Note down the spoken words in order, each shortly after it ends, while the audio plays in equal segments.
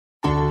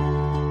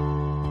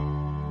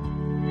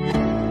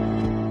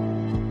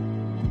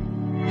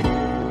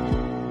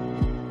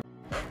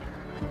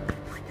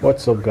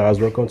What's up guys,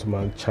 welcome to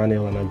my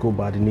channel, and I go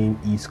by the name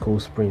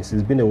Eastcoastprince.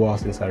 It's been a while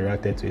since I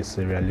reacted to a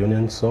Sierra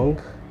Leonean song,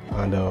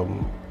 and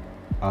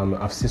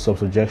I've seen some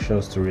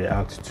suggestions to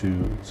react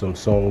to some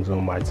songs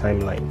on my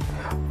timeline,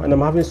 and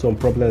I'm having some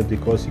problems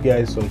because you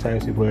guys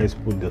sometimes you guys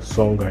put the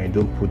song and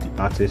you don't put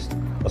the artist,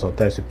 or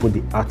sometimes you put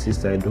the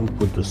artist and you don't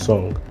put the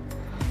song,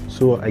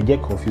 so I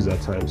get confused at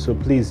times. So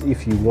please,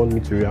 if you want me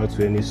to react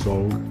to any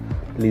song,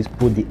 please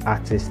put the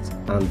artist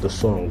and the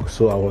song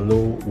so I will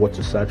know what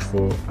to search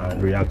for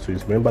and react to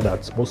it. Remember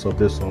that most of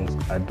the songs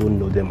I don't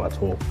know them at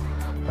all,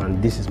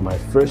 and this is my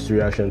first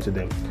reaction to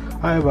them.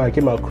 However, I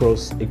came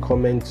across a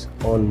comment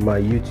on my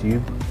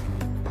YouTube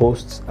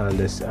posts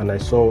and I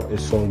saw a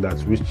song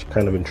that which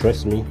kind of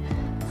interests me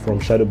from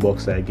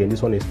Shadowboxer again.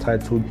 This one is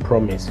titled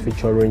Promise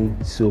featuring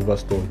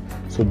Silvastone.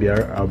 So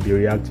I'll be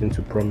reacting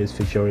to Promise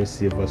featuring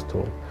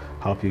Silvastone.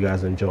 Hope you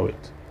guys enjoy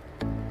it.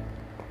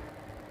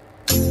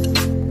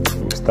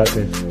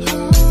 Started.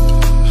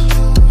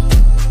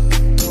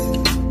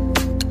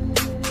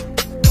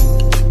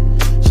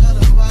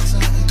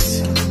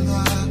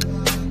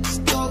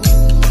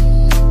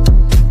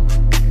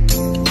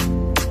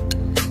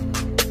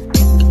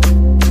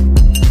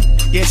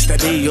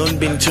 Yesterday you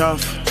been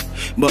tough,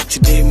 but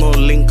today more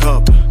link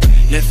up.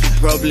 Left your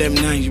problem,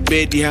 now you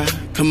bed, yeah.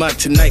 Come out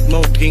tonight,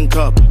 more drink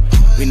up.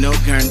 We no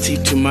guarantee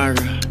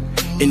tomorrow.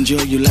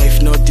 Enjoy your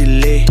life, no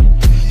delay.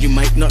 You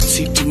might not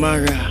see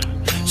tomorrow,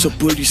 so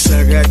put you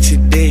Sarah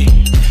today.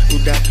 Who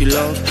that you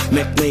love,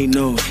 make me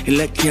know. And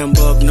let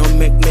bug, no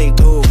make me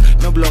go.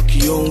 No block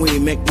your own way,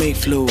 make me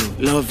flow.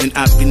 Love and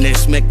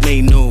happiness, make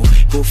me know.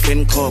 Go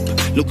fin cup,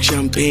 look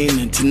champagne.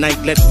 And tonight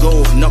let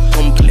go, not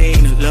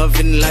complain. Love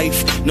in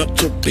life, not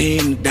to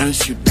pain.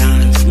 Dance you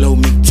dance, low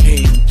me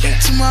tame. Yeah.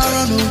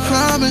 Tomorrow no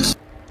promise.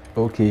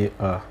 Okay,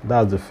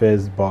 that's the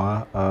first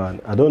bar,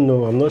 and I don't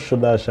know, I'm not sure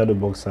that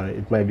Shadowboxer,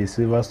 it might be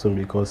Silverstone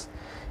because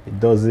it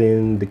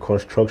doesn't, the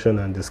construction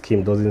and the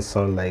scheme doesn't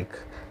sound like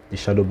the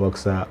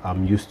Shadowboxer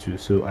I'm used to,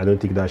 so I don't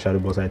think that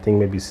Shadowboxer. I think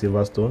maybe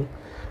Silverstone,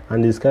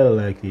 and it's kind of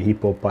like a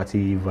hip-hop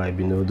party vibe,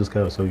 you know, those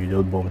kind of songs you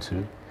just bump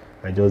to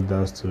and just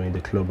dance to in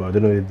the club. I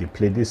don't know if they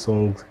play this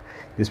song,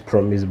 this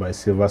Promise by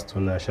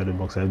Silverstone and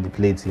Shadowboxer, if they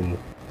play it in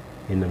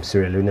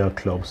Sierra Leonean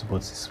clubs, but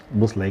it's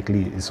most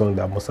likely a song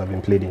that must have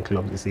been played in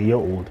clubs. It's a year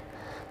old,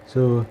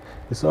 so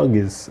the song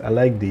is, I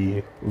like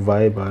the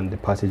vibe and the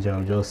party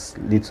jam, just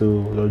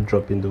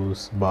dropping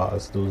those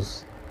bars,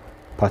 those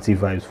party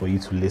vibes for you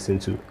to listen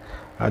to.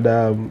 And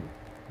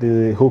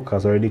the hook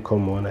has already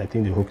come on. I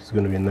think the hook is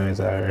going to be nice.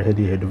 I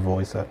already heard the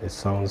voice and it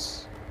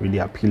sounds really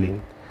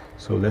appealing,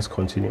 so let's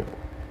continue.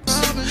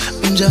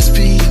 I'm just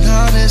being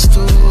honest,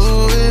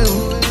 oh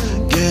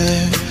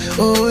yeah,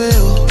 oh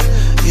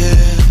yeah.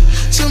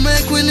 So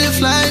make we live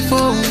life,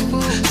 oh,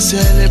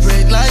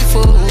 celebrate life,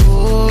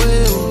 oh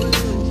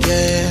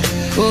yeah,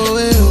 oh.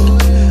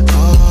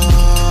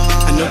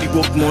 I know the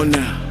work more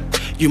now,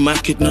 you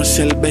market not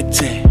sell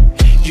better.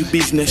 You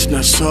business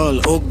not soul,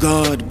 oh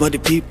God, but the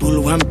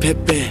people want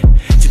pepper.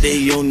 Today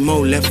you own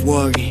more, left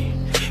worry.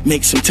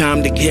 Make some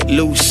time to get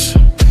loose.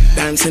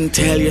 Dance and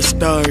tell your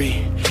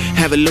story.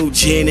 Have a little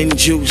gin and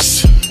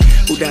juice.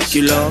 Who that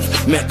you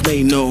love, make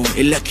me know.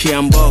 A lucky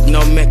and bug,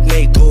 no make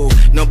me go.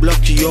 No block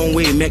your own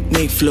way, make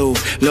me flow.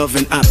 Love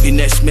and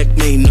happiness, make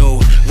me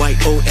know.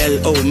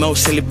 Y-O-L-O, more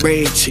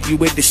celebrate. You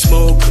with the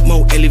smoke,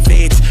 more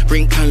elevate.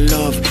 Bring can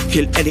love,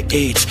 kill any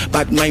age.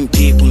 Bad mind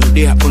people,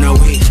 they are on our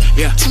way.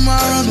 Yeah.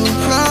 Tomorrow no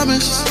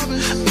promise,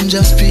 I'm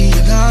just being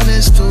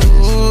honest,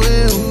 oh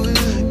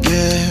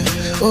yeah.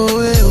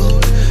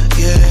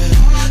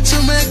 So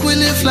make we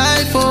live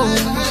life, oh,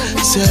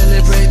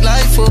 celebrate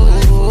life,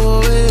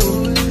 oh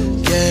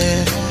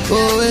yeah,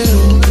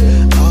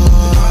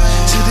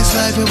 see this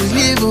life where we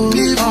live, oh,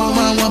 all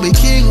man wanna be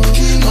king, oh,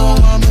 all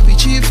man wanna be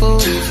chief, oh,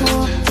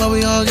 but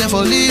we all get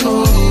for leave,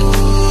 oh,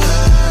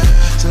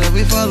 so that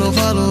we follow our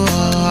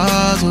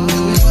heart, oh,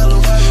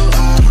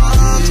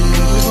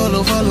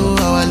 follow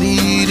our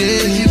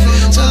leading.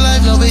 So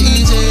life no be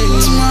easy.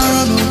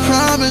 Tomorrow no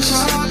promise,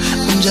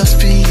 I'm just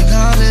being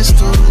honest,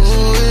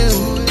 oh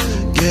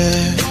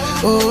yeah.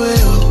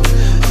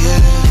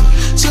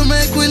 So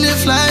make we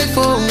live life,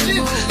 oh,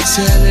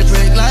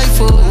 celebrate life,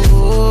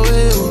 oh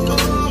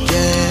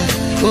yeah,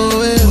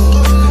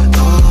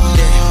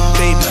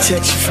 Baby,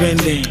 text your friend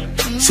then,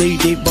 say you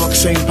did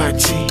box and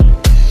party.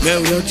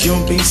 Man, we'll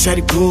jump inside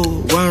the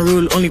pool. One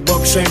rule, only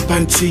box and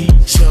panty.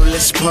 So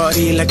let's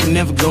party like we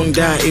never gonna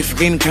die. If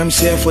rain comes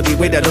here for the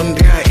weather don't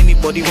dry.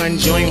 Anybody want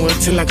join, well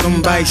till I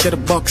come by.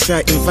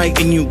 Shadowboxer,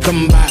 inviting you,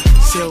 come by.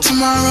 So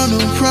tomorrow no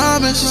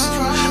promise,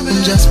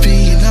 I'm just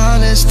being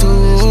honest,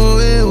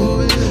 oh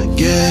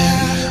yeah,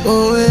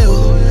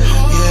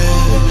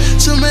 yeah.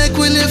 So make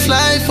we live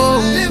life,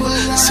 oh,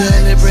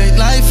 celebrate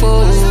life,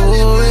 oh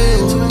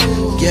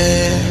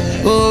yeah,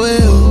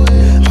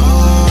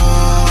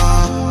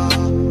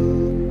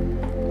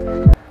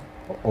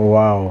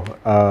 Wow,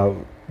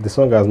 the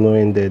song has no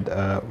ended,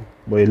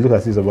 but it looks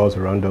as if it's about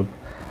to round up.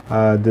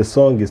 The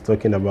song is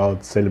talking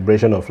about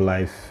celebration of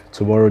life.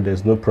 Tomorrow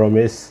there's no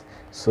promise,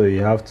 so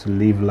you have to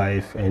live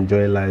life,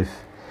 enjoy life,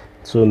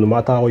 So no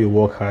matter how you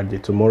work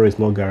hard, tomorrow is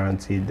not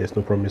guaranteed. There's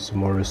no promise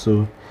tomorrow.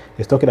 So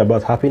it's talking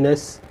about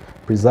happiness.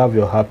 Preserve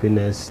your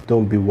happiness.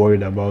 Don't be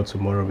worried about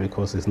tomorrow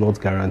because it's not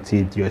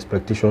guaranteed. Your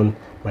expectation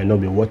might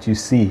not be what you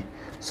see.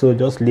 So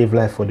just live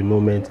life for the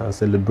moment and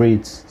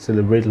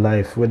celebrate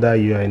life. Whether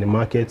you are in the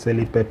market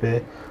selling pepper,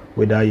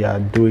 whether you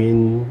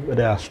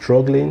are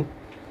struggling.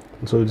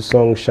 So the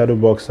song Shadow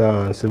Boxer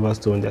and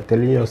Silvastone, they're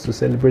telling us to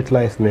celebrate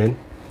life, man.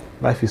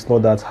 Life is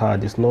not that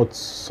hard. It's not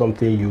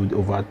something you'd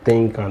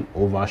overthink and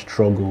over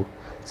struggle.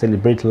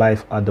 Celebrate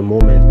life at the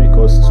moment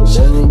because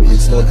tomorrow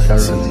is not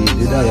guaranteed.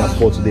 Either you are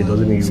poor today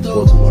doesn't mean you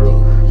poor tomorrow.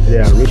 Either you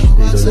are rich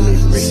today doesn't mean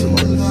you rich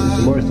tomorrow. So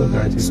tomorrow is not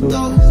guaranteed. So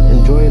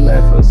enjoy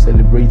life and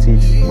celebrate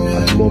it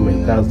at the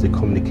moment. That's the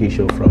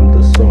communication from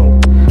the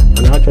song.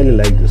 And I actually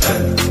like the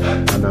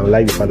song. And I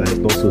like the fact that it's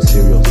not so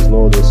serious. It's not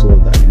all those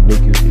songs that will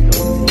make you sit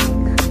down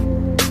think.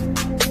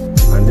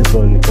 And this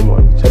one, come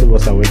on, Shadow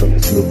Boxer went on a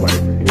slow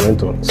vibe. He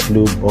went on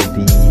slow,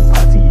 upbeat,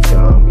 party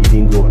jam. He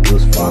didn't go on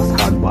those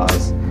fast, hard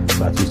bars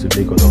that used to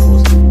make all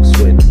of us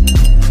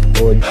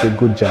sweat. Oh, it's a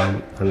good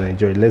jam and I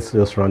enjoy it. Let's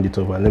just round it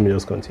over and let me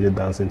just continue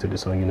dancing to the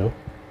song, you know.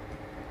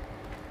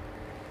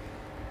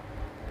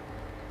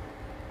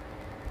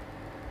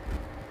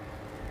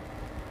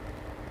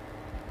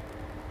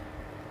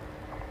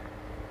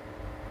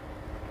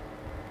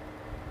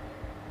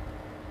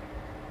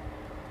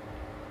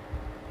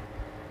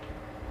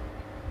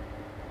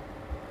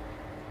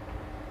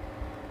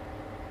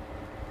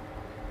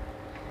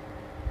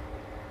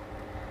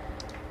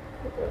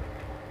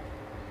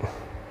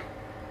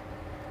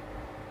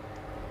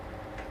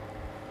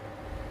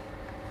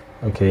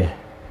 Okay,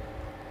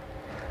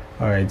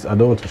 all right, I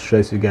don't want to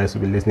stress you guys to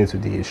be listening to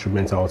the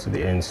instrumental to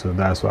the end, so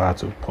that's why I had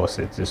to pause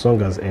it. The song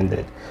has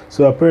ended.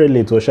 So apparently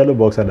it was Shadow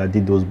Boxer that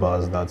did those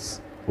bars that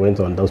went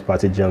on those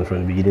party jams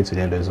from the beginning to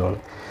the end of the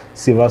song.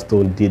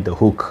 Silverstone did the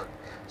hook.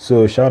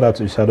 So shout out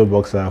to Shadow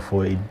Boxer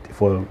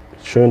for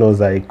showing us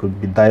that he could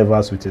be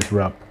diverse with his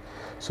rap.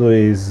 So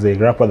he's a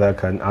rapper that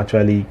can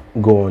actually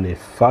go on a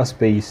fast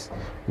pace,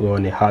 go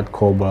on a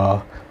hardcore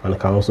bar, and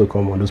can also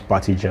come on those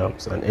party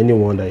jams. And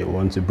anyone that you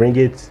want to bring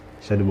it,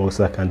 Shadow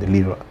Boxer can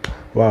deliver.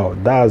 Wow,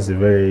 that's a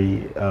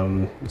very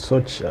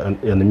such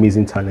an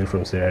amazing talent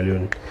from Sierra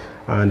Leone.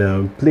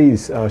 And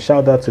please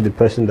shout out to the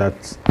person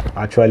that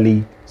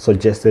actually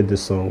suggested the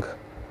song.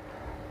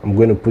 I'm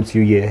going to put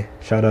you here.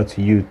 Shout out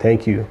to you.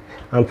 Thank you.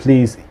 And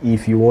please,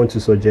 if you want to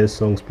suggest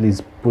songs,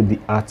 please put the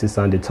artist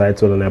and the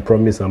title, and I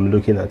promise I'm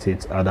looking at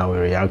it and I will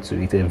react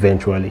to it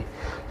eventually.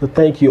 So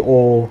thank you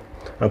all,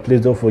 and please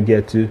don't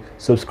forget to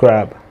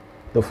subscribe.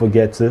 Don't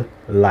forget to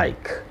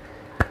like,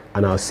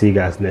 and I'll see you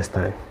guys next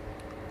time.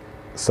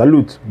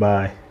 Salute.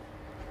 Bye.